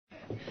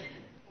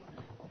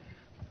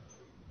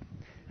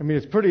I mean,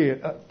 it's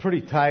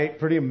pretty tight,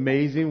 pretty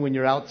amazing when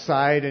you're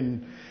outside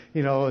and,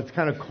 it's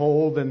kind of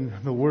cold and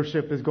the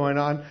worship is going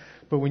on.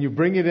 But when you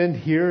bring it in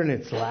here and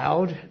it's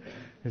loud,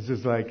 it's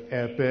just like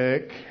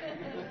epic.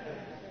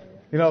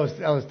 I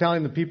was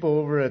telling the people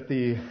over at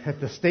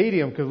the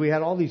stadium, because we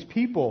had all these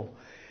people,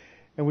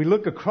 and we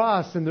look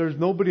across and there's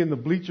nobody in the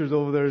bleachers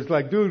over there. It's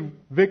like, dude,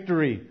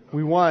 victory,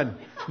 we won.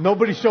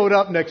 Nobody showed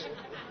up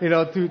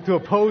to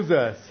oppose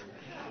us.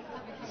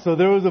 So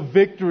there was a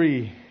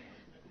victory.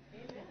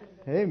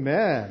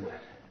 Amen.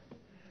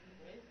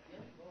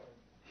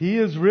 He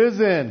is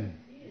risen.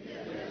 He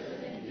is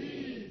risen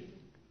indeed.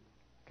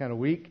 Kind of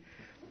weak.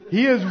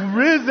 He is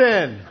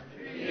risen.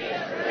 He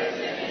is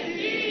risen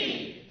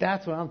indeed.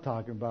 That's what I'm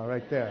talking about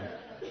right there.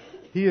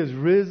 He is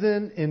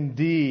risen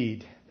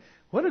indeed.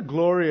 What a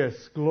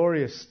glorious,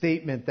 glorious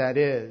statement that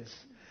is.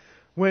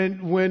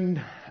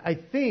 When I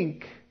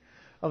think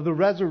of the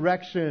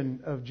resurrection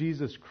of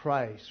Jesus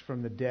Christ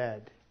from the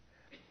dead,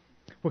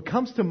 what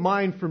comes to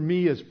mind for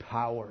me is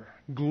power,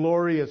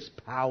 glorious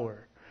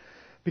power.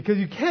 Because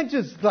you can't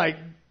just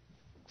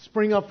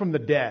spring up from the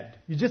dead.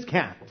 You just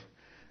can't.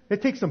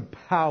 It takes some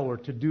power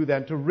to do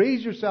that. To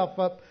raise yourself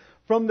up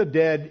from the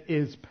dead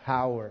is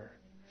power.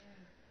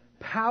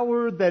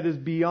 Power that is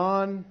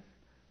beyond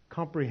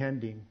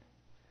comprehending.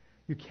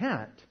 You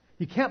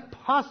can't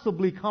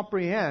possibly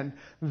comprehend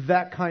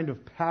that kind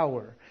of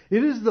power.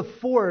 It is a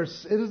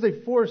force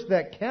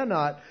that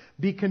cannot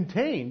be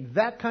contained.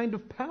 That kind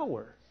of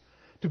power.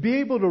 To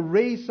be able to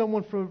raise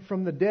someone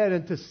from the dead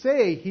and to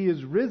say he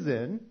is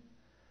risen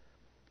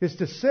is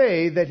to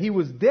say that he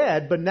was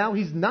dead, but now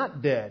he's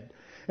not dead.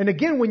 And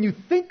again, when you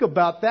think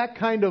about that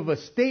kind of a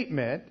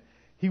statement,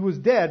 he was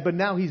dead, but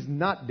now he's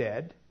not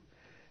dead,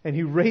 and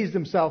he raised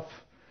himself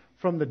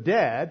from the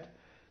dead,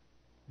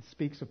 it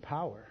speaks of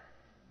power,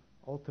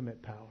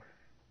 ultimate power.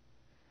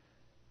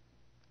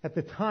 At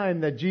the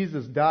time that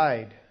Jesus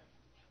died,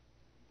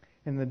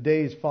 in the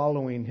days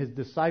following, his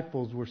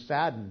disciples were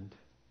saddened.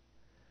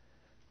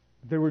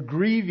 They were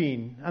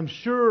grieving. I'm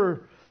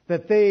sure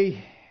that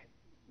they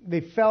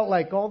felt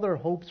like all their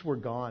hopes were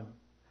gone.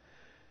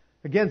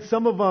 Again,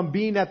 some of them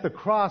being at the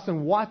cross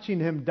and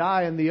watching him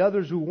die, and the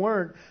others who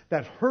weren't,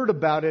 that heard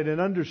about it and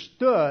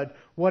understood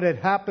what had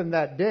happened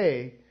that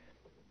day.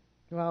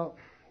 Well,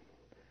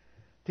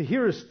 to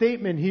hear a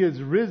statement, he is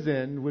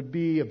risen, would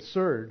be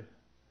absurd.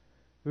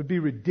 It would be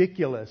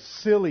ridiculous,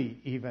 silly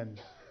even,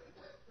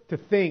 to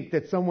think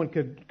that someone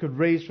could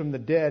raise from the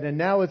dead. And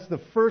now it's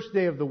the first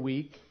day of the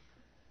week,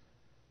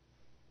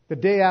 the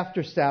day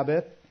after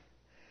Sabbath.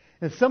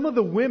 And some of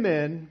the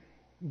women,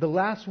 the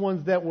last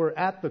ones that were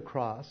at the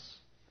cross,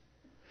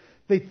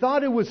 they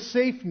thought it was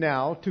safe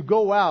now to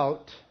go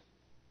out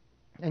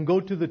and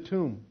go to the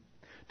tomb,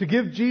 to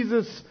give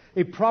Jesus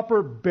a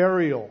proper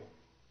burial.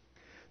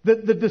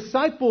 The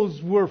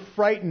disciples were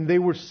frightened. They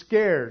were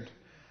scared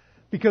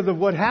because of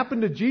what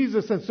happened to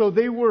Jesus. And so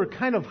they were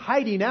kind of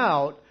hiding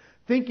out,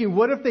 thinking,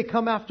 what if they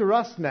come after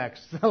us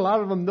next? A lot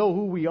of them know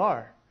who we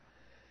are.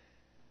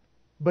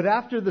 But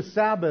after the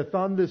Sabbath,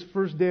 on this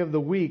first day of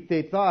the week,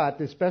 they thought,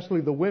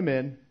 especially the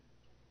women,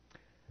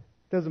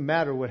 it doesn't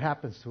matter what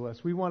happens to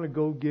us. We want to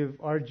go give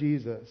our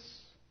Jesus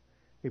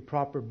a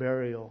proper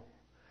burial.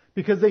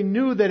 Because they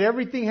knew that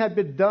everything had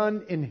been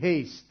done in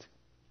haste.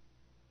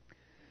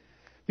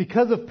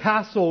 Because of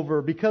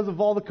Passover, because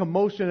of all the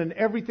commotion and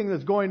everything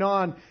that's going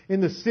on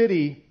in the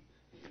city,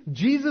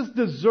 Jesus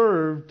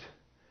deserved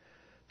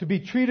to be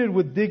treated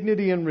with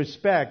dignity and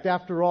respect.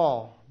 After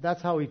all,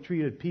 that's how he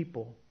treated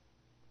people.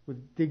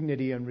 With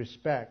dignity and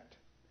respect.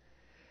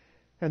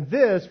 And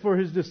this, for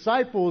his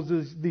disciples,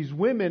 these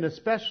women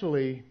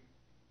especially,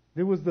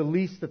 it was the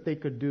least that they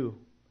could do.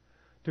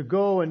 To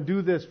go and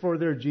do this for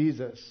their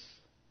Jesus.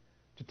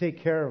 To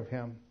take care of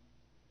him.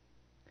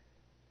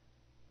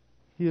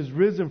 He is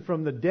risen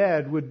from the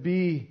dead would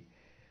be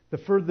the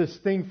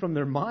furthest thing from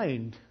their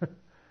mind.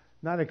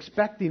 Not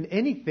expecting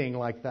anything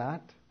like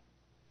that.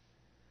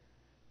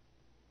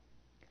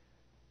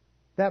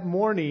 That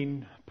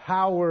morning,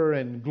 power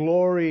and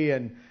glory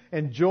and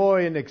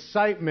joy and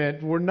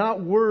excitement were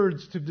not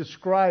words to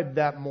describe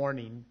that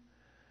morning.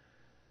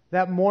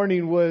 That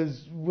morning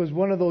was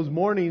one of those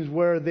mornings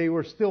where they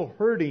were still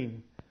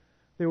hurting.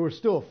 They were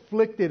still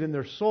afflicted in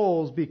their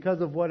souls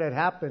because of what had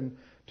happened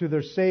to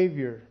their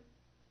Savior.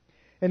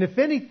 And if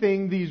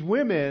anything, these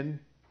women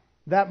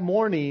that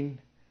morning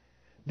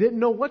didn't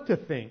know what to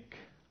think.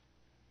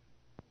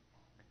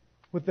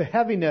 With the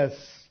heaviness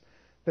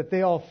that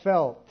they all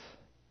felt.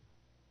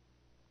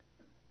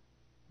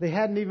 They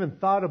hadn't even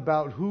thought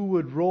about who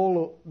would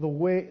roll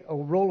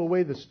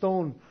away the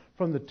stone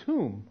from the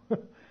tomb.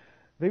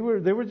 They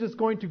were just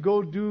going to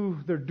go do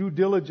their due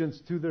diligence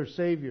to their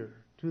Savior,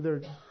 to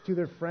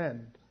their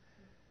friend.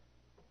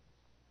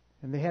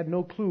 And they had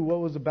no clue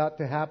what was about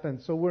to happen.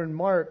 So we're in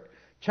Mark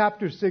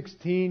chapter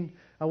 16.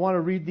 I want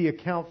to read the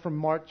account from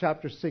Mark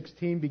chapter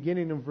 16,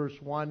 beginning in verse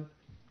 1.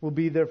 We'll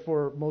be there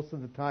for most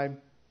of the time.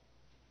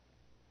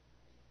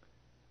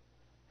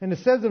 And it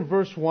says in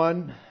verse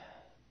 1,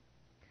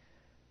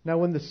 "Now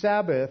when the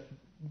Sabbath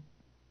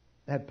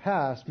had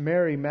passed,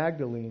 Mary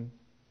Magdalene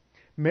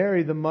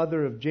Mary, the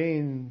mother of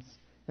James,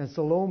 and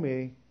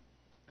Salome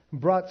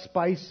brought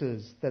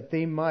spices that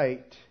they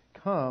might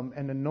come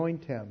and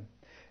anoint him.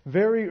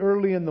 Very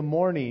early in the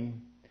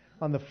morning,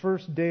 on the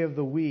first day of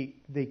the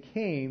week, they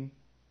came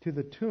to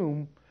the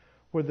tomb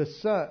where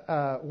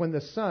when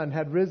the sun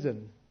had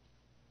risen.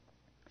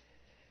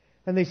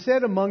 And they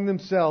said among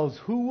themselves,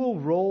 "Who will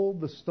roll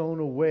the stone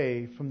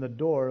away from the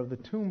door of the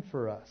tomb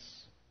for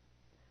us?"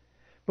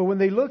 But when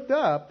they looked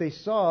up, they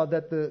saw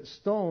that the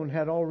stone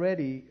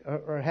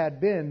had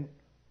been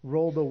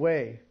rolled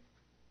away,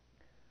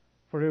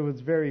 for it was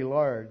very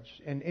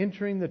large. And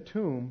entering the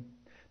tomb,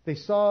 they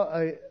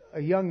saw a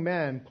young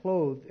man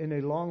clothed in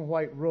a long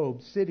white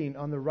robe sitting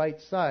on the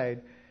right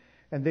side,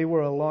 and they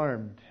were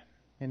alarmed.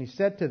 And he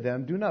said to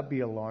them, "Do not be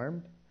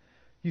alarmed.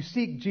 You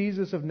seek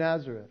Jesus of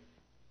Nazareth,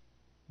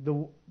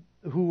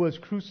 who was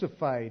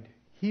crucified.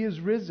 He is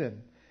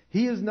risen.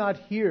 He is not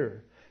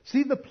here.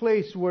 See the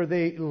place where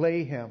they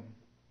lay him.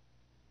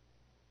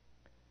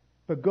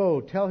 But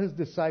go, tell his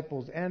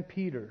disciples and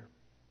Peter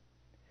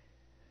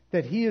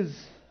that he is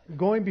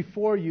going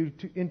before you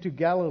into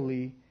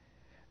Galilee.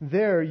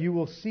 There you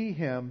will see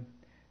him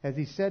as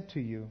he said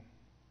to you."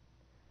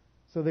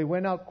 So they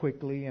went out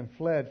quickly and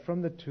fled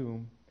from the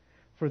tomb,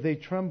 for they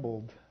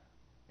trembled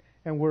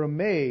and were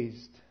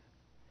amazed.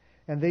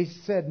 And they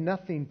said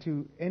nothing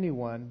to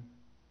anyone,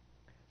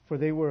 for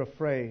they were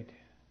afraid.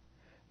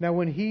 Now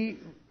when he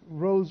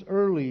rose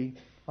early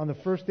on the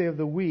first day of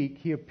the week,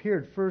 he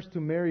appeared first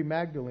to Mary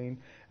Magdalene,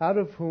 out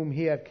of whom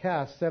he had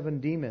cast 7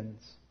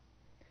 demons.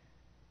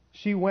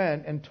 She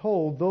went and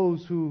told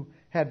those who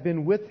had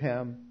been with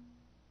him,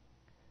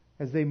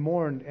 as they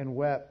mourned and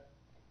wept.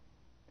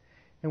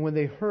 And when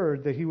they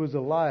heard that he was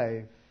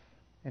alive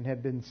and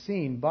had been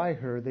seen by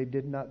her, they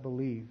did not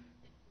believe.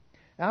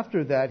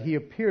 After that, he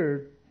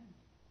appeared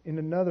in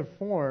another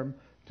form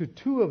to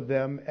 2 of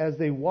them as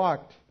they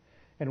walked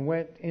and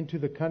went into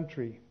the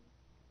country.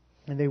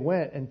 And they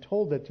went and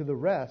told it to the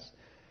rest,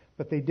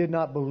 but they did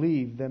not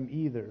believe them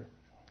either.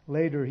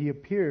 Later he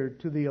appeared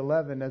to the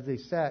 11 as they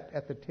sat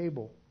at the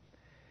table.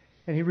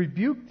 And he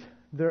rebuked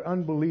their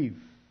unbelief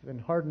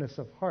and hardness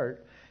of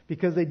heart,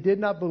 because they did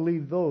not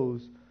believe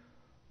those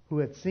who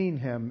had seen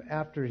him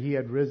after he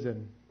had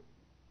risen.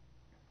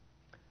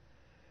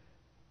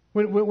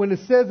 When it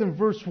says in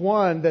verse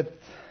 1 that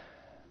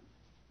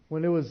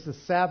when it was the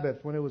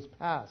Sabbath, when it was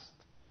past,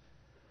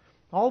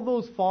 all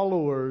those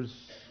followers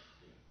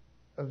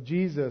of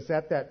Jesus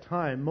at that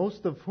time,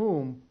 most of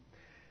whom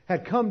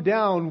had come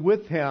down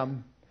with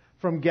him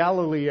from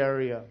Galilee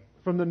area,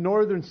 from the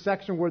northern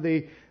section where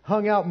they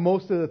hung out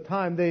most of the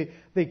time,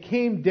 they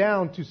came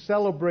down to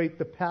celebrate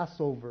the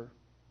Passover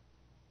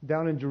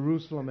down in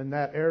Jerusalem, in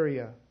that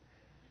area.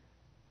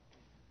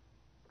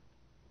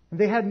 And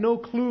they had no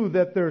clue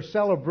that their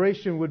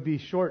celebration would be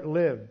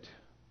short-lived,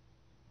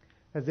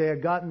 as they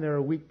had gotten there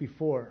a week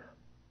before.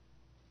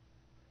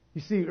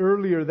 You see,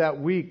 earlier that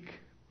week,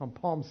 on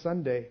Palm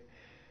Sunday,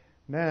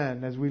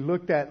 man, as we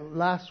looked at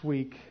last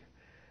week,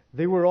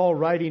 they were all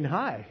riding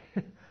high.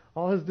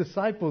 All his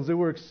disciples, they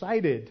were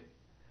excited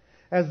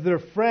as their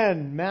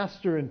friend,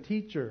 master, and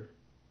teacher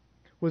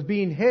was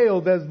being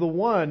hailed as the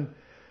one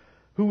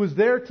who was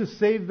there to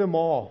save them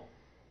all.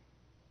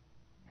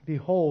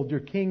 "Behold, your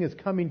king is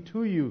coming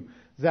to you,"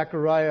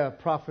 Zechariah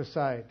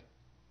prophesied.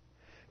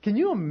 Can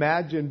you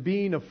imagine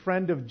being a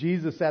friend of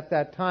Jesus at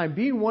that time,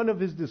 being one of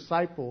his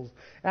disciples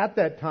at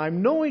that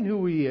time, knowing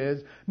who he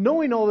is,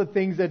 knowing all the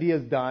things that he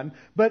has done,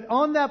 but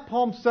on that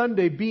Palm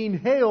Sunday being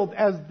hailed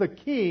as the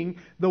king,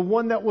 the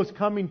one that was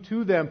coming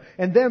to them,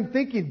 and them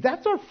thinking,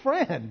 "That's our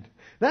friend.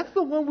 That's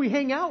the one we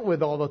hang out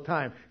with all the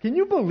time." Can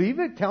you believe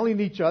it? Telling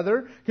each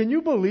other, can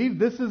you believe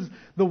this is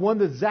the one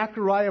that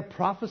Zechariah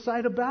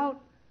prophesied about?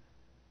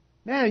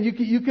 Man,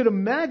 you could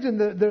imagine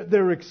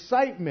their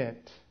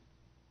excitement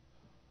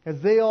as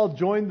they all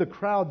joined the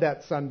crowd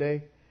that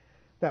Sunday,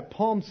 that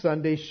Palm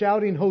Sunday,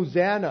 shouting,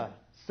 "Hosanna,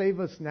 save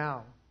us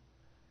now."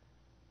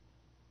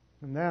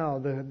 And now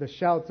the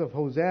shouts of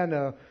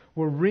Hosanna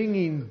were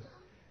ringing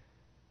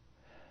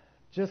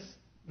just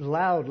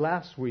loud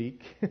last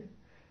week.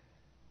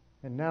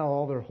 And now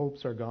all their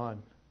hopes are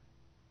gone.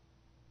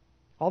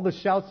 All the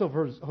shouts of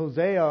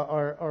Hosanna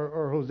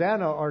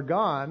are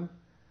gone,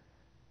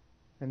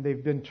 and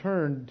they've been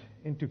turned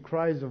into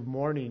cries of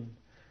mourning.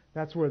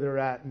 That's where they're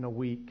at in a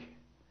week.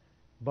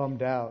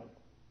 Bummed out.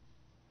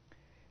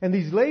 And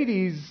these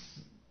ladies,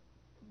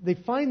 they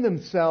find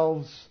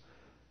themselves,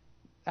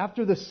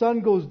 after the sun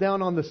goes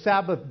down on the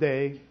Sabbath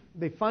day,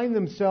 they find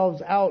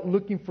themselves out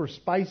looking for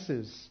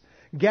spices,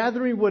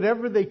 gathering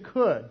whatever they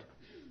could,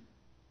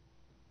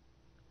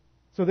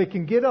 so they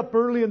can get up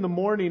early in the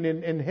morning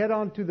and head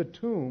on to the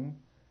tomb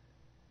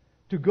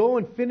to go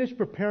and finish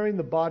preparing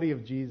the body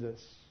of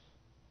Jesus,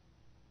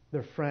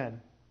 their friend,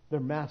 their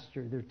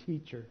master, their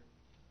teacher,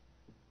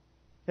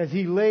 as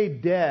he lay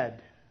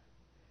dead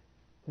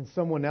in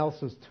someone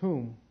else's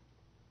tomb.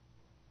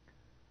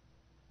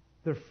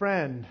 Their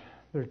friend,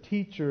 their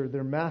teacher,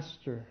 their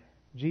master,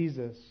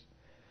 Jesus,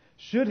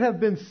 should have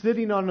been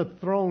sitting on a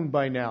throne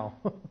by now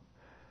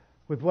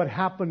with what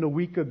happened a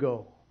week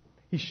ago.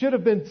 He should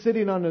have been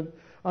sitting on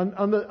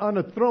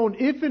a throne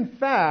if in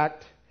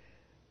fact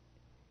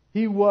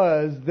he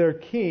was their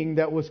king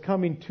that was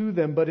coming to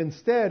them. But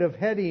instead of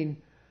heading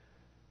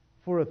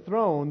for a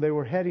throne, they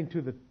were heading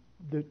to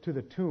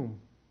the tomb.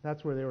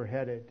 That's where they were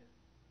headed.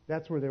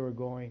 That's where they were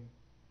going.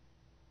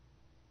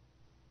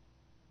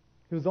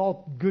 It was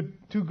all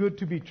too good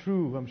to be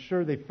true, I'm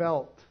sure they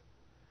felt.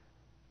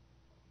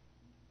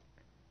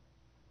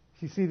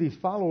 You see, these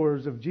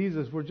followers of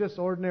Jesus were just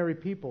ordinary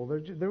people.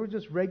 They were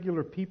just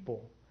regular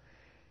people.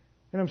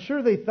 And I'm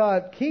sure they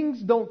thought, kings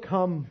don't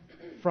come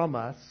from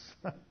us.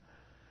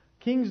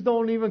 Kings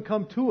don't even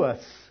come to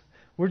us.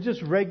 We're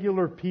just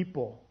regular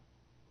people.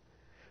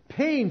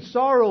 Pain,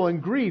 sorrow,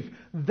 and grief,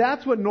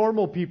 that's what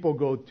normal people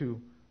go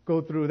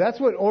through. That's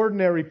what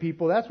ordinary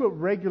people, that's what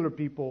regular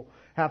people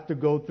have to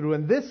go through.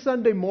 And this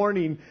Sunday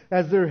morning,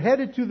 as they're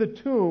headed to the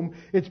tomb,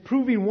 it's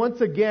proving once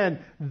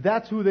again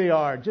that's who they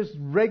are, just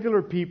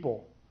regular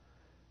people.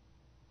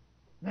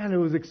 Man, it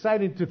was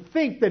exciting to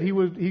think that he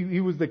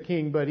was the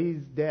king, but he's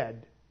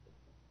dead.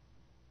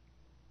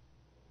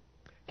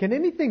 Can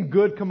anything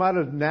good come out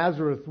of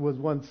Nazareth, was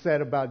once said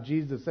about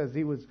Jesus as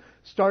he was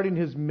starting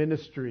his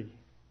ministry.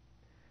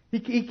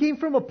 He came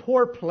from a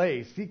poor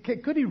place.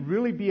 Could he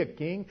really be a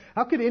king?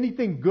 How could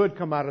anything good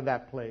come out of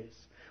that place?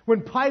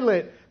 When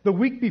Pilate, the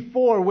week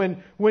before,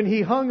 when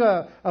he hung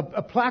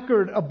a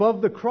placard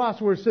above the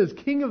cross where it says,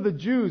 King of the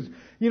Jews,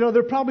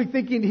 they're probably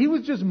thinking he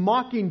was just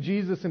mocking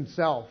Jesus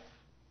himself.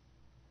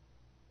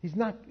 He's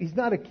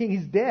not a king,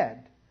 he's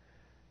dead.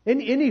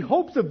 Any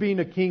hopes of being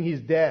a king, he's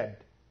dead.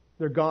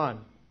 They're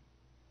gone.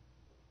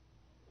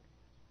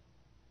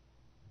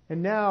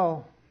 And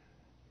now,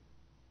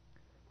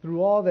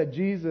 through all that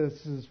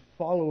Jesus'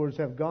 followers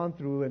have gone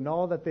through and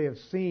all that they have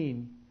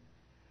seen,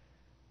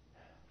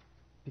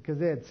 because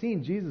they had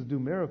seen Jesus do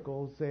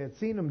miracles, they had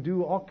seen him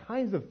do all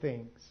kinds of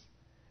things.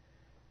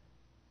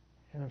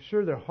 And I'm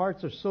sure their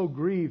hearts are so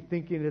grieved,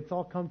 thinking it's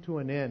all come to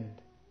an end.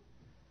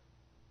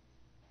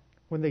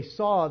 When they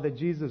saw that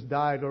Jesus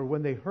died, or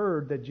when they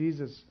heard that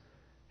Jesus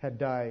had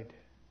died.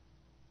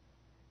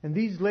 And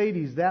these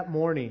ladies that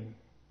morning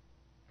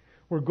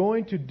were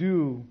going to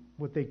do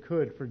what they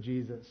could for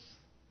Jesus.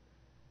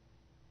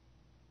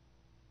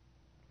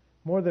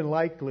 More than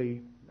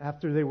likely,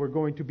 after they were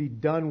going to be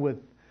done with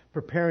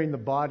preparing the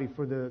body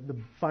for the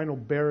final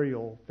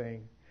burial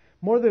thing,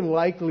 more than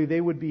likely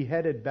they would be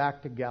headed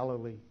back to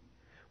Galilee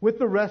with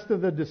the rest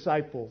of the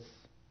disciples.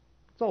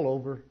 It's all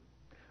over.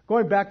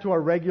 Going back to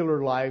our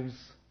regular lives.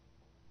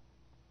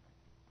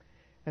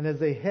 And as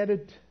they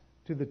headed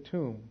to the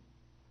tomb,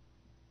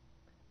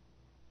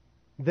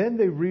 then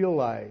they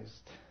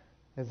realized,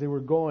 as they were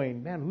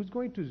going, man, who's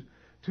going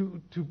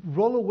to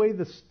roll away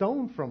the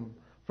stone from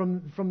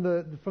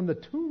the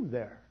tomb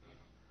there?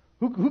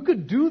 Who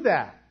could do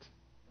that?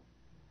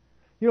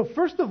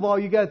 First of all,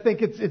 you got to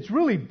think it's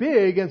really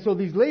big, and so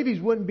these ladies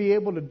wouldn't be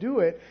able to do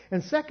it.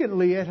 And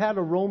secondly, it had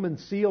a Roman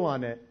seal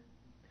on it,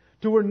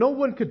 to where no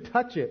one could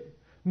touch it,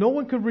 no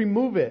one could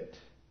remove it.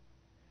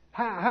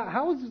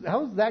 How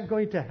is that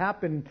going to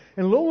happen?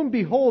 And lo and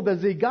behold,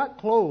 as they got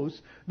close,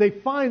 they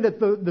find that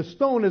the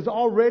stone has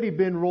already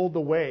been rolled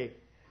away.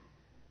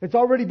 It's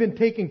already been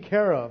taken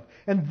care of.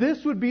 And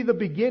this would be the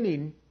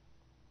beginning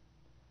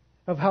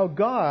of how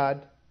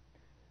God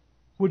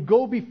would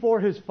go before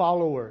His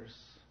followers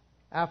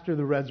after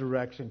the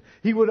resurrection.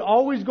 He would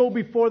always go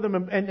before them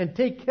and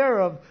take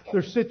care of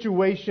their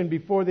situation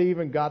before they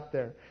even got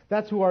there.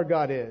 That's who our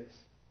God is.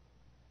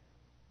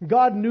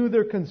 God knew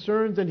their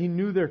concerns and He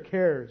knew their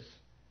cares,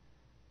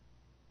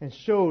 and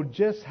showed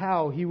just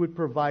how He would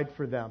provide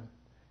for them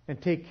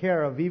and take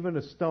care of even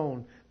a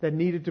stone that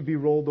needed to be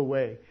rolled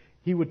away.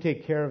 He would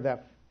take care of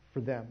that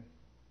for them.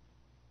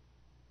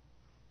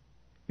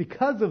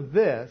 Because of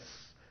this,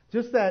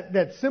 just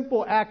that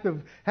simple act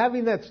of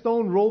having that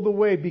stone rolled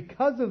away,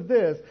 because of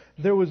this,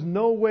 there was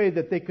no way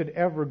that they could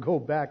ever go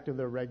back to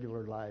their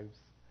regular lives.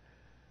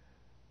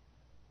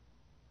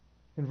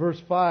 In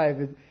verse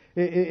 5,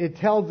 it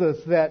tells us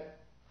that,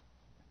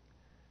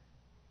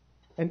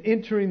 and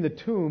entering the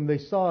tomb, they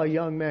saw a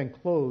young man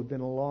clothed in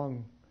a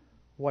long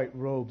white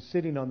robe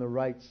sitting on the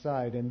right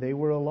side, and they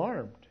were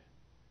alarmed.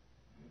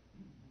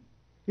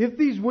 If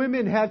these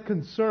women had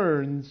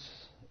concerns,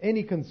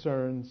 any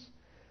concerns,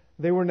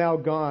 they were now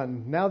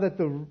gone. Now that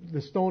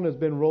the stone has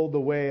been rolled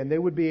away, and they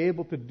would be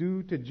able to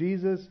do to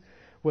Jesus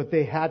what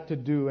they had to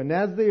do. And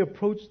as they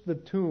approached the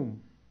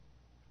tomb,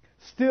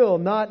 still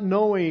not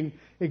knowing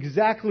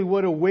exactly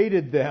what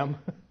awaited them,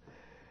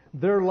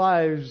 their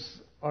lives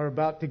are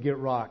about to get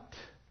rocked.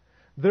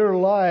 Their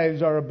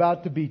lives are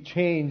about to be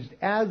changed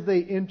as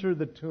they enter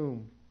the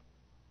tomb.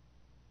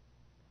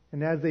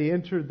 And as they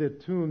entered the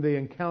tomb, they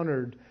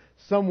encountered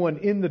someone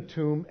in the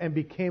tomb and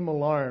became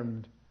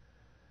alarmed.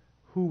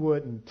 Who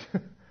wouldn't?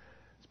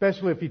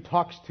 Especially if he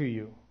talks to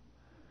you.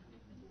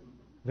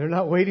 They're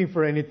not waiting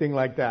for anything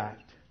like that.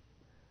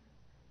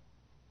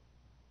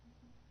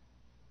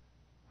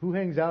 Who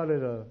hangs out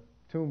at a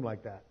tomb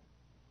like that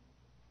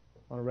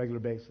on a regular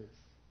basis?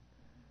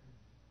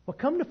 Well,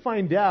 come to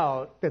find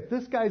out that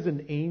this guy's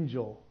an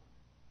angel.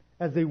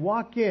 as they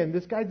walk in,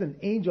 this guy's an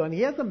angel, and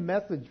he has a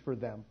message for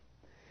them.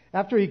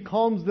 After he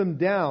calms them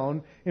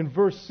down in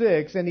verse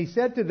 6, and he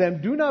said to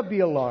them, "Do not be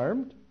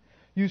alarmed.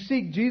 You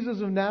seek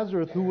Jesus of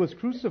Nazareth who was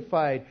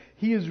crucified.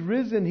 He is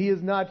risen. He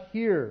is not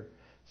here.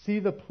 See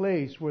the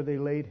place where they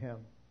laid him."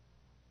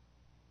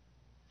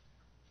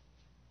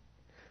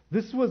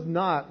 This was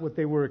not what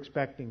they were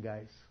expecting,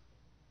 guys.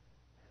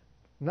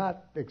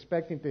 Not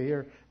expecting to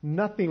hear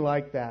nothing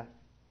like that.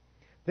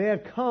 They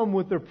had come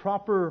with their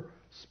proper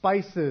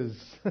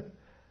spices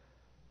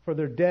for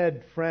their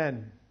dead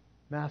friend,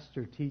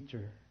 master,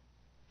 teacher.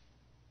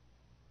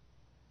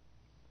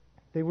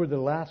 They were the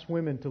last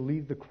women to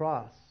leave the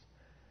cross.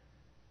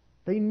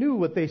 They knew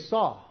what they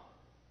saw.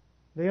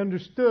 They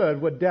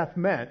understood what death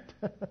meant.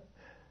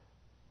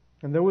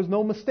 And there was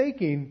no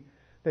mistaking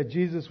that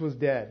Jesus was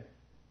dead.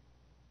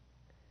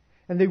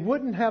 And they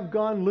wouldn't have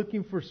gone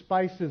looking for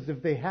spices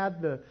if they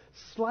had the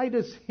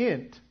slightest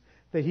hint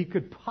that he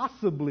could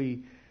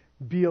possibly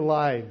be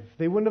alive.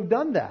 They wouldn't have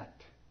done that.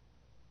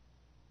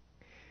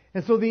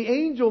 And so the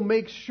angel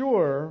makes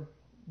sure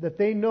that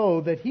they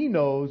know that he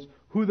knows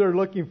who they're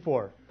looking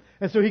for.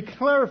 And so he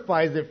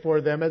clarifies it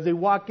for them as they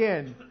walk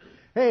in.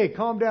 "Hey,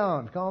 calm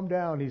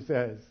down," he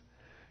says.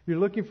 "You're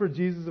looking for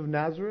Jesus of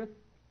Nazareth?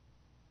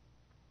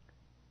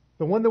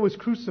 The one that was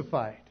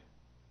crucified?"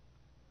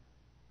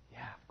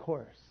 "Yeah, of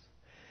course."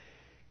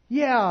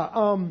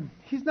 "Yeah,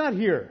 he's not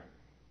here."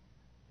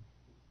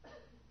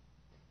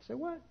 Say,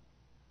 "What?"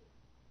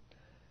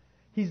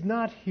 "He's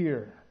not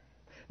here."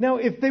 Now,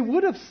 if they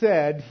would have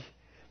said,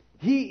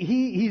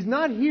 he's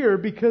not here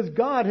because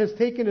God has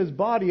taken his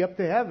body up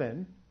to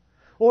heaven,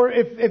 or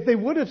if they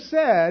would have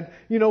said,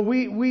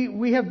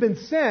 we have been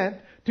sent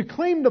to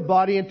claim the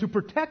body and to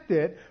protect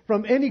it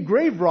from any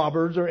grave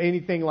robbers or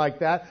anything like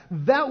that,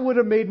 that would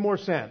have made more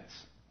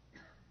sense.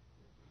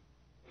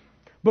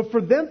 But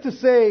for them to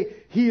say,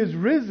 he is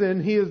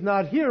risen, he is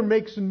not here,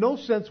 makes no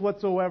sense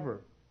whatsoever.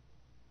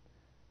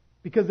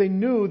 Because they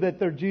knew that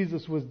their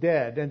Jesus was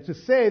dead. And to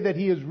say that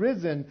he is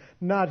risen,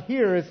 not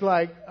here, it's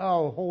like,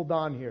 oh, hold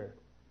on here.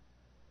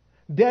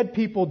 Dead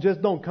people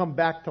just don't come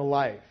back to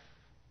life.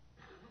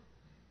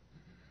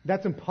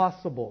 That's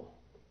impossible.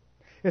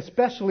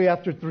 Especially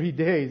after 3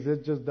 days.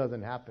 It just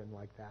doesn't happen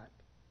like that.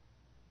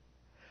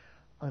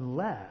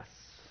 Unless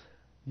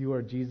you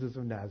are Jesus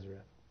of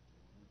Nazareth.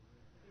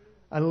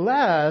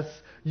 Unless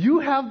you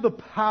have the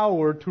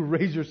power to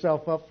raise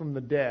yourself up from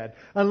the dead.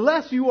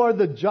 Unless you are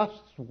the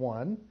just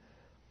one.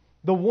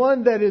 The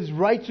one that is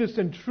righteous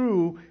and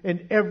true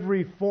in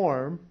every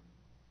form.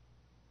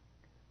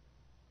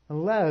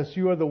 Unless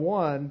you are the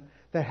one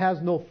that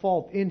has no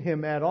fault in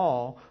him at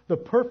all. The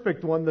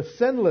perfect one, the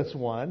sinless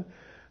one.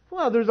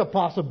 Well, there's a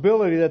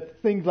possibility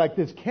that things like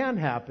this can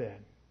happen.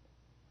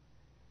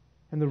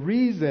 And the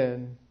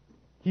reason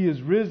he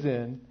is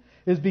risen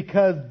is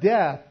because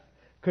death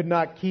could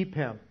not keep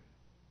him.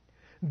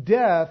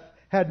 Death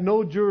had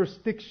no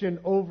jurisdiction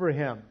over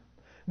him.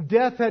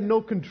 Death had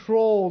no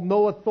control,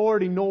 no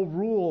authority, no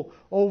rule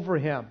over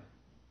him.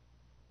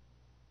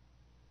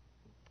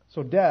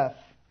 So death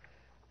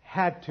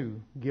had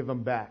to give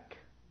him back.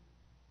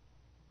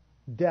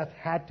 Death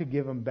had to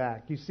give him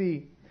back. You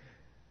see,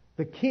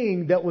 the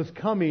king that was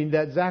coming,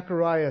 that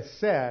Zechariah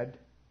said,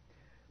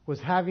 was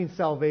having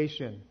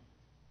salvation.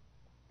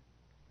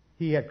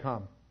 He had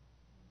come.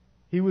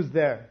 He was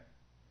there.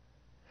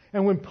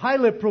 And when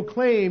Pilate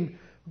proclaimed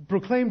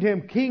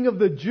him King of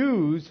the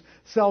Jews,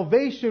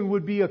 salvation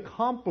would be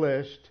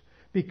accomplished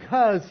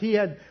because he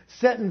had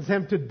sentenced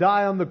him to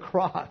die on the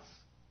cross.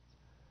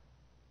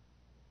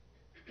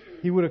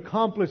 He would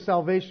accomplish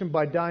salvation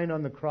by dying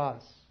on the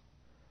cross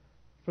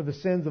for the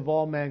sins of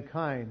all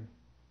mankind.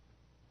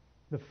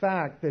 The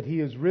fact that he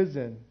is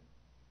risen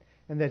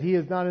and that he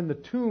is not in the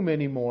tomb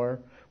anymore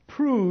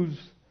proves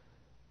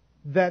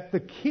that the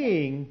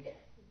King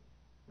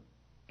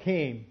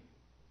came.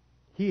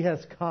 He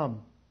has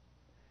come.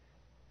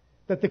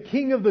 That the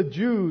King of the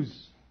Jews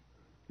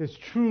is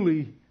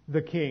truly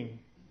the King.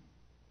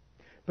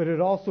 But it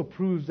also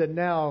proves that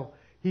now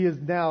he is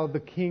now the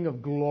King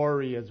of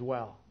glory as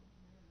well.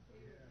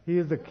 He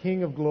is the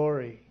King of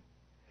glory.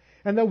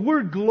 And the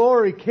word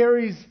glory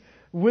carries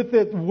with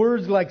it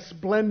words like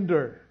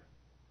splendor,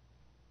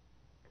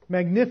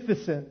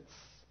 magnificence,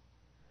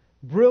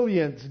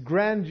 brilliance,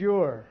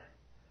 grandeur,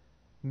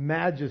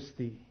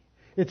 majesty.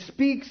 It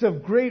speaks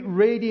of great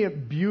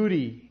radiant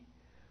beauty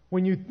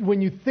when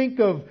you think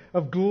of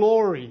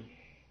glory,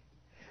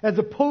 as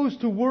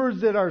opposed to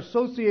words that are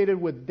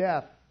associated with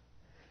death,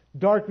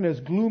 darkness,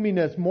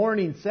 gloominess,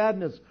 mourning,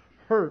 sadness,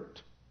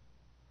 hurt.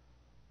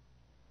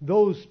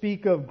 Those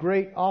speak of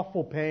great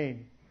awful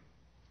pain.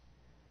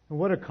 And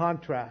what a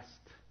contrast.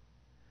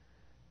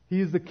 He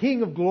is the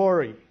King of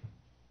glory.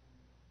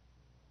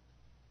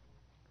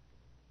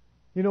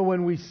 You know,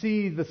 when we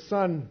see the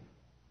sun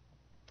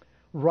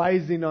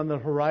rising on the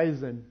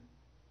horizon,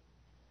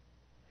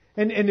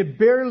 and it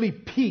barely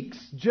peaks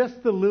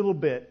just a little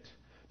bit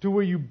to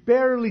where you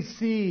barely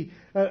see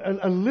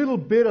a little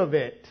bit of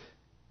it,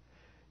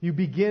 you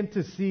begin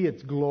to see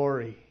its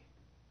glory.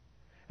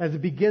 as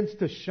it begins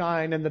to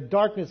shine and the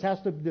darkness has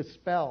to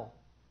dispel.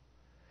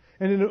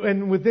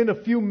 And within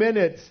a few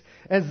minutes,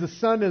 as the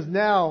sun is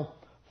now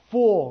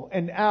full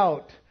and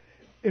out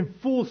in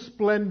full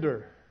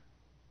splendor,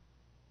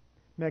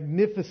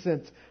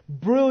 magnificence,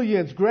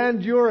 brilliance,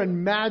 grandeur,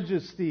 and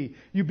majesty,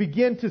 you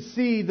begin to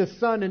see the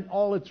sun in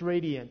all its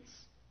radiance.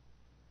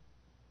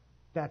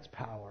 That's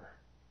power.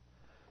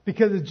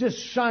 Because it just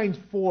shines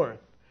forth.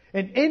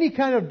 And any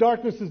kind of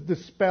darkness is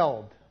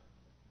dispelled.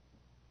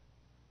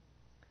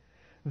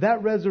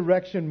 That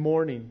resurrection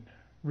morning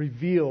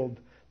revealed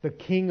the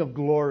King of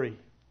Glory.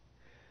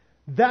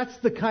 That's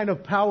the kind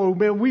of power.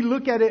 Man, we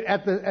look at it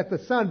at the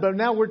sun, but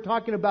now we're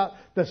talking about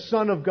the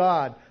Son of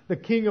God, the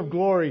King of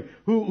Glory,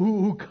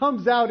 who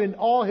comes out in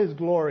all His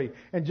glory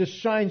and just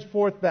shines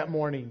forth that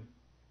morning.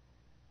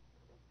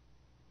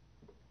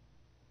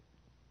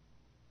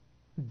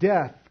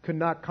 Death could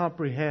not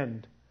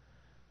comprehend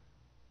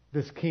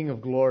this King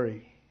of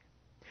Glory.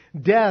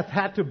 Death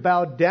had to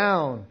bow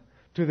down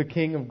to the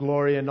King of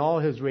Glory in all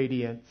His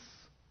radiance.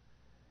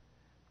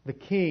 The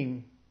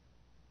King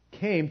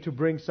came to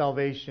bring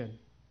salvation,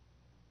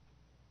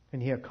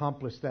 and He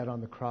accomplished that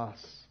on the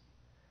cross.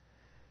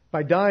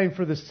 By dying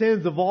for the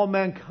sins of all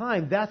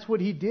mankind, that's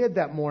what He did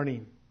that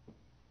morning.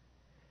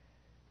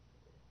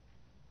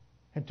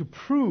 And to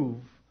prove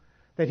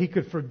that He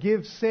could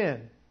forgive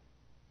sin,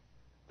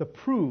 the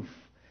proof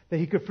that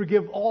He could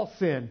forgive all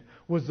sin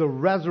was the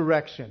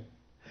resurrection.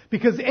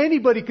 Because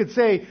anybody could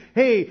say,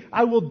 hey,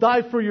 I will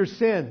die for your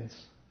sins.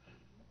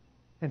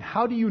 And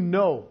how do you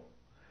know?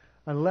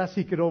 Unless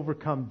He could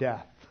overcome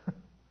death.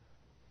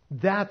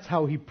 That's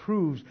how He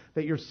proves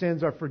that your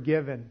sins are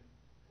forgiven.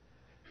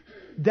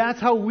 That's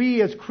how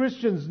we as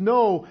Christians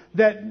know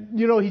that,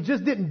 He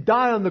just didn't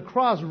die on the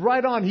cross.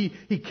 Right on.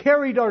 He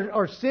carried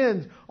our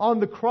sins on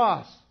the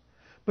cross.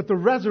 But the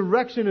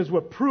resurrection is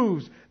what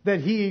proves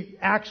that He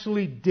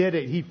actually did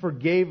it. He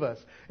forgave us.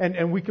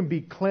 And we can be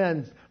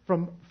cleansed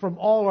from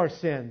all our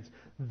sins.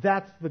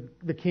 That's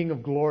the King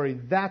of Glory.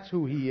 That's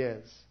who He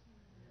is.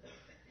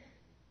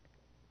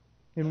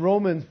 In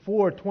Romans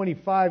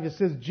 4:25 it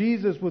says,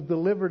 Jesus was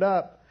delivered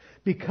up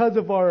because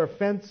of our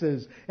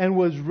offenses and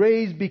was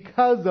raised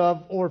because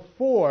of or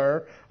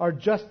for our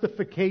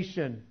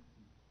justification.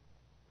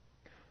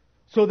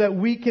 So that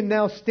we can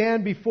now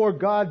stand before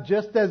God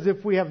just as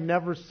if we have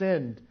never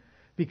sinned.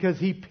 Because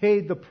He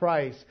paid the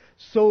price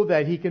so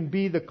that He can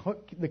be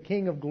the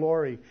King of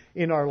Glory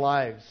in our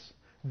lives.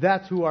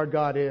 That's who our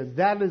God is.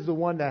 That is the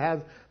one that has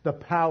the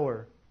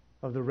power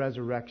of the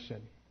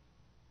resurrection.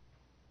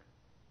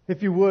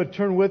 If you would,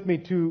 turn with me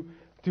to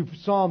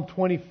Psalm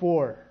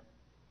 24.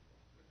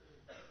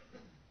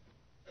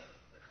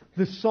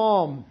 This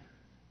psalm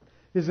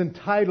is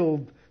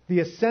entitled, The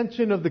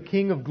Ascension of the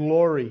King of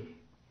Glory.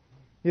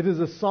 It is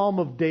a psalm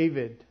of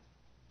David.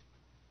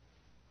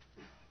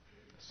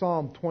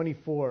 Psalm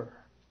 24.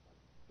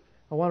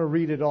 I want to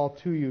read it all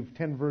to you,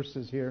 10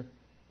 verses here.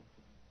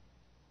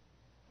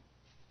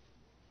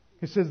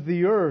 It says,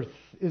 The earth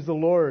is the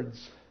Lord's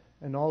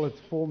and all its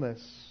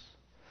fullness,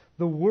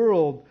 the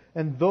world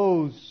and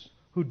those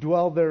who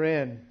dwell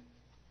therein.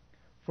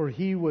 For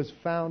He has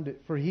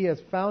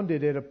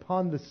founded it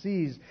upon the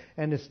seas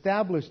and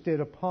established it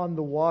upon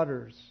the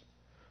waters.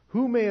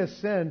 Who may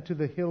ascend to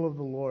the hill of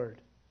the Lord?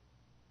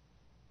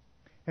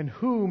 And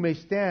who may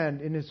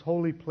stand in His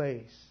holy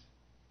place?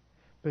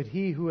 But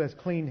he who has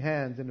clean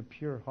hands and a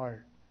pure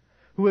heart,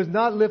 who has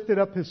not lifted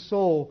up his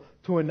soul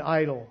to an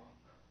idol,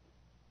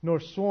 nor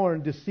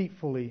sworn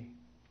deceitfully.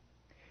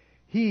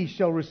 He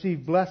shall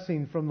receive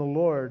blessing from the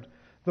Lord,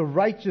 the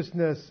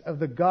righteousness of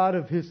the God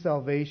of his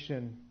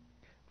salvation.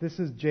 This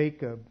is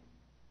Jacob,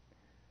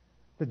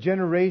 the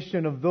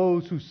generation of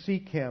those who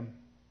seek Him,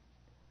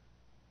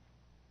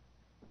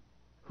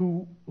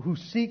 who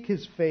seek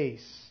His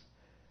face.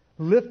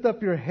 Lift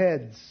up your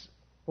heads,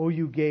 O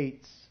you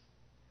gates.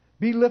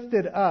 Be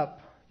lifted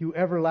up, you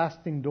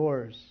everlasting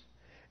doors,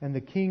 and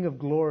the King of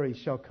Glory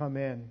shall come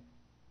in.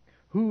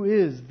 Who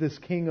is this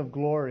King of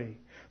Glory?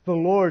 The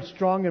Lord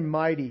strong and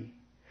mighty,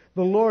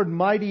 the Lord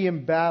mighty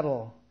in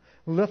battle.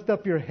 Lift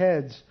up your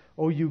heads,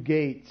 O you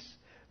gates.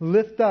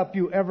 Lift up,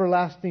 you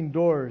everlasting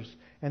doors,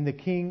 and the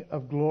King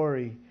of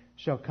Glory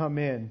shall come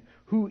in.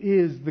 Who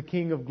is the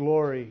King of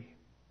Glory?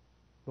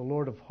 The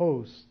Lord of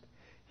hosts.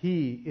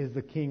 He is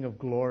the King of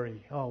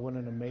Glory. Oh, what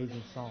an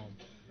amazing psalm.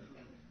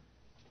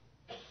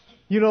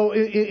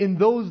 In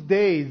those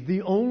days,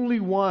 the only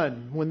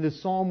one, when this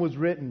psalm was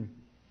written,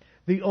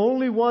 the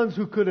only ones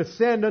who could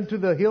ascend unto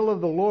the hill of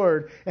the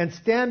Lord and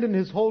stand in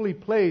His holy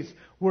place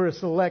were a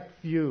select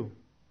few.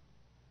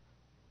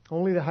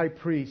 Only the high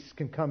priest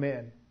can come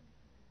in.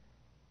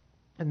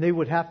 And they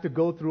would have to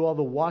go through all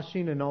the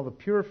washing and all the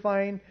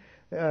purifying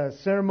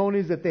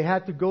ceremonies that they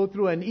had to go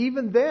through. And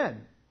even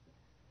then,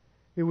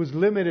 it was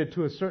limited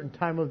to a certain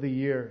time of the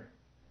year.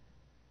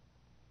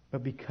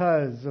 But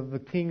because of the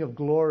King of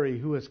Glory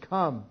who has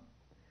come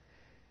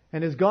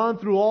and has gone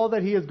through all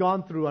that He has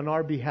gone through on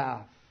our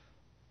behalf,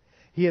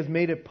 He has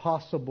made it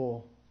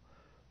possible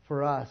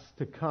for us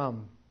to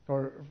come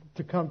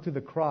to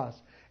the cross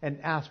and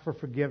ask for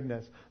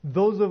forgiveness.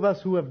 Those of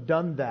us who have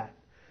done that,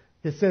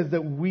 it says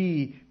that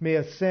we may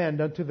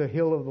ascend unto the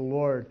hill of the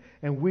Lord,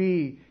 and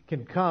we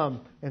can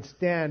come and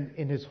stand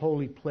in His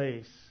holy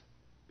place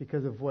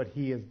because of what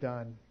He has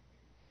done.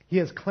 He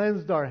has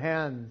cleansed our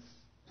hands.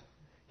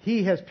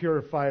 He has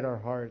purified our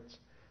hearts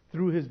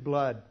through His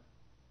blood.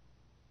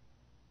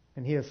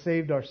 And He has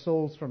saved our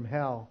souls from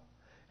hell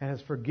and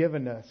has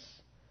forgiven us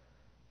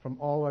from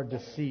all our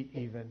deceit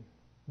even.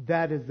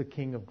 That is the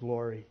King of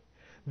glory.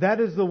 That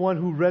is the one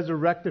who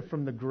resurrected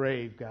from the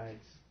grave, guys.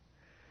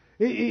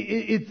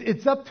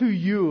 It's up to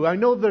you. I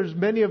know there's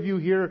many of you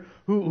here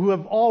who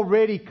have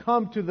already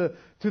come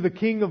to the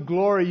King of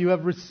glory. You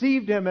have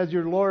received Him as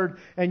your Lord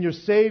and your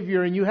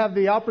Savior, and you have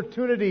the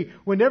opportunity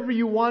whenever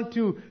you want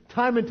to,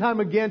 time and time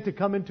again, to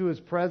come into His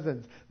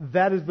presence.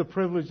 That is the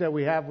privilege that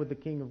we have with the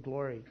King of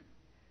glory.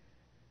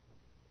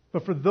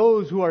 But for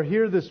those who are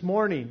here this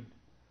morning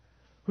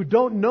who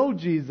don't know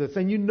Jesus,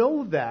 and you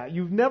know that,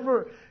 you've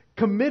never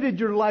committed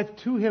your life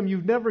to Him,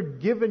 you've never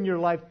given your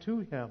life to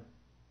Him.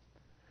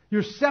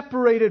 You're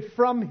separated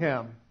from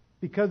Him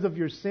because of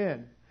your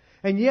sin.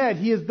 And yet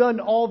He has done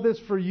all this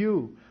for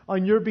you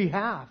on your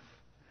behalf.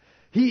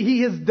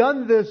 He has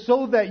done this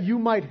so that you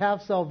might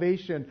have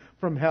salvation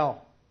from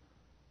hell.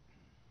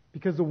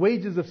 Because the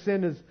wages of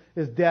sin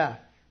is death,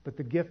 but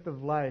the gift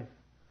of life,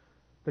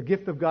 the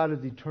gift of God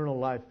is eternal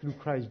life through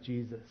Christ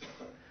Jesus.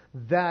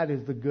 That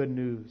is the good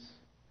news.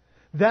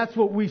 That's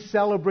what we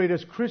celebrate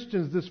as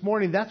Christians this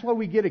morning. That's why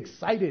we get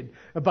excited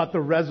about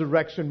the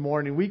resurrection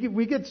morning.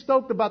 We get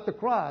stoked about the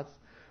cross.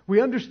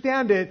 We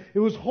understand it. It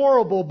was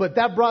horrible, but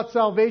that brought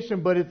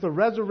salvation. But it's a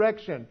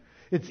resurrection.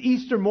 It's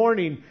Easter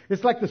morning.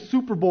 It's like the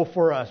Super Bowl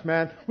for us,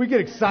 man. We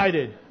get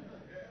excited.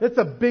 It's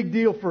a big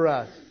deal for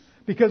us.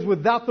 Because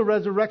without the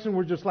resurrection,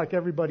 we're just like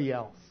everybody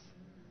else.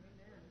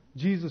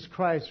 Jesus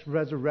Christ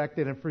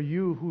resurrected. And for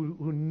you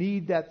who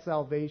need that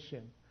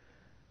salvation,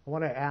 I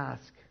want to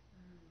ask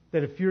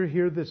that if you're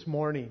here this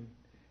morning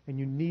and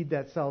you need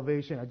that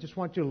salvation, I just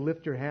want you to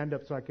lift your hand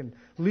up so I can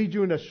lead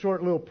you in a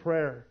short little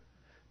prayer.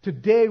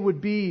 Today would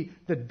be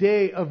the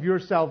day of your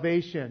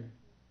salvation.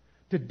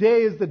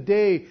 Today is the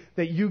day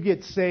that you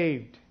get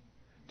saved.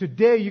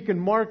 Today you can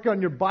mark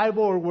on your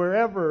Bible or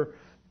wherever,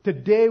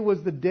 today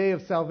was the day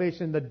of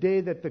salvation, the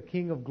day that the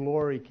King of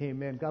Glory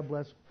came in. God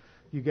bless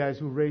you guys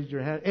who raised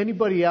your hand.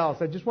 Anybody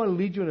else? I just want to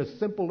lead you in a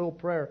simple little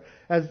prayer.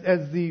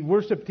 As the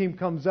worship team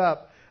comes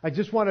up, I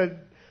just want to,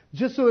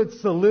 just so it's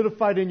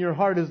solidified in your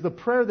heart, is the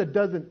prayer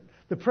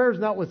is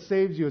not what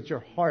saves you, it's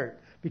your heart,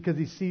 because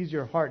He sees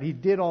your heart. He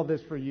did all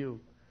this for you.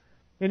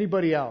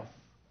 Anybody else?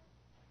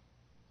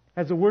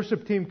 As the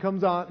worship team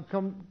comes up,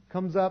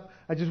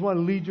 I just want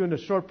to lead you in a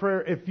short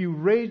prayer. If you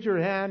raise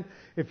your hand,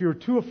 if you're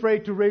too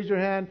afraid to raise your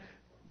hand,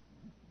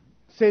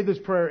 say this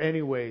prayer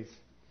anyways.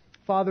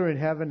 Father in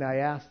heaven, I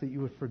ask that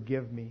you would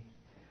forgive me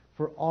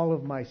for all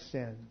of my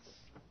sins,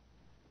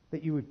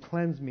 that you would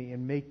cleanse me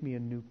and make me a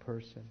new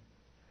person.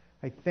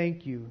 I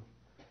thank you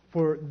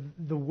for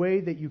the way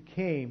that you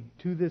came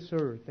to this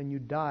earth and you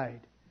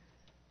died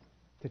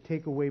to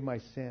take away my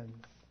sins.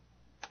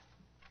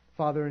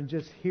 Father, in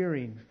just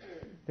hearing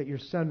that your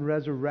Son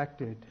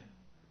resurrected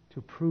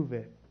to prove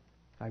it,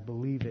 I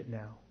believe it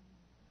now.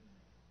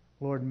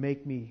 Lord,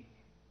 make me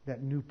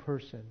that new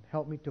person.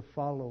 Help me to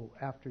follow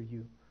after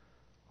you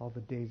all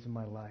the days of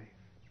my life.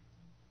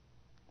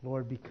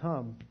 Lord,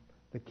 become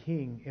the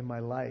King in my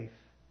life,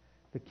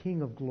 the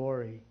King of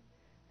glory,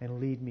 and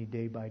lead me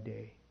day by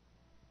day.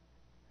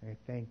 I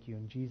thank you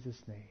in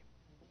Jesus' name.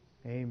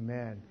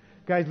 Amen.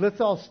 Guys, let's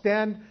all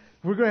stand.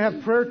 We're going to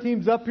have prayer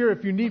teams up here.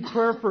 If you need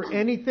prayer for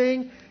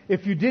anything,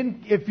 if you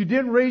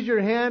didn't raise your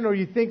hand or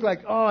you think like,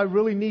 oh, I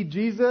really need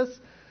Jesus,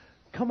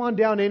 come on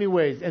down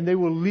anyways, and they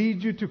will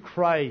lead you to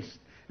Christ.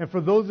 And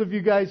for those of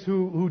you guys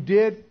who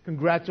did,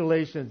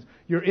 congratulations.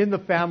 You're in the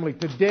family.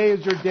 Today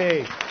is your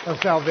day of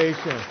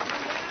salvation.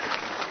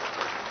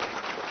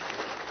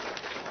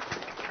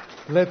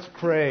 Let's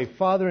pray.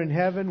 Father in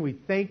heaven, we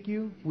thank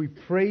you, we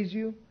praise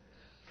you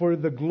for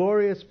the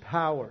glorious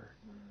power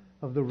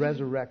of the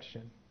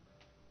resurrection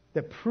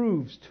that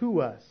proves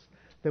to us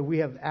that we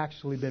have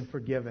actually been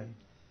forgiven.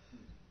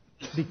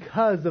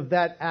 Because of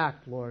that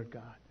act, Lord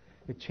God,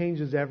 it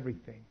changes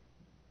everything.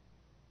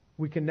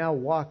 We can now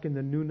walk in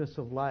the newness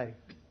of life.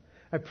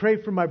 I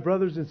pray for my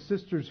brothers and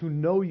sisters who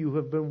know you, who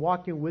have been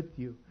walking with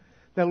you,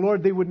 that,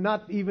 Lord, they would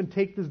not even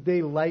take this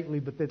day lightly,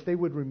 but that they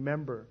would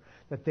remember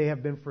that they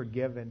have been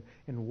forgiven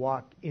and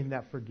walk in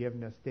that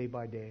forgiveness day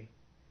by day.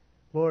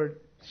 Lord,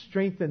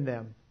 strengthen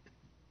them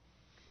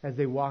as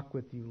they walk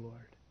with you, Lord.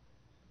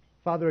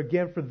 Father,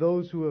 again, for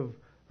those who have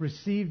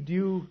received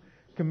you,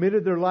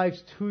 committed their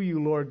lives to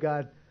you, Lord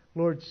God,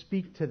 Lord,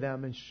 speak to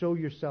them and show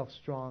yourself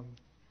strong.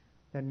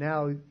 And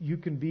now you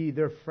can be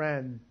their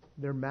friend,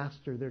 their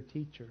master, their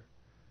teacher.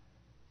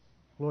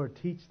 Lord,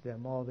 teach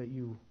them all that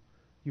you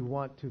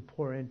want to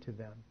pour into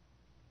them.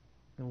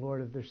 And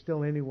Lord, if there's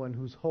still anyone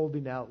who's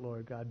holding out,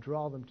 Lord God,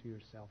 draw them to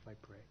yourself, I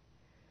pray.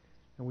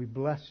 And we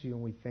bless you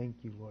and we thank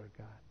you, Lord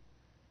God.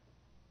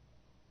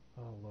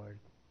 Oh, Lord,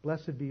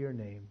 blessed be your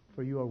name,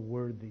 for you are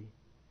worthy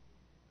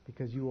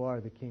because you are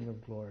the King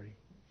of glory.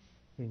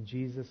 In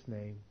Jesus'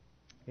 name,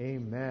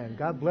 amen.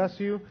 God bless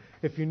you.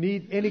 If you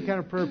need any kind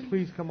of prayer,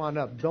 please come on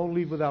up. Don't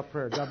leave without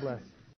prayer. God bless.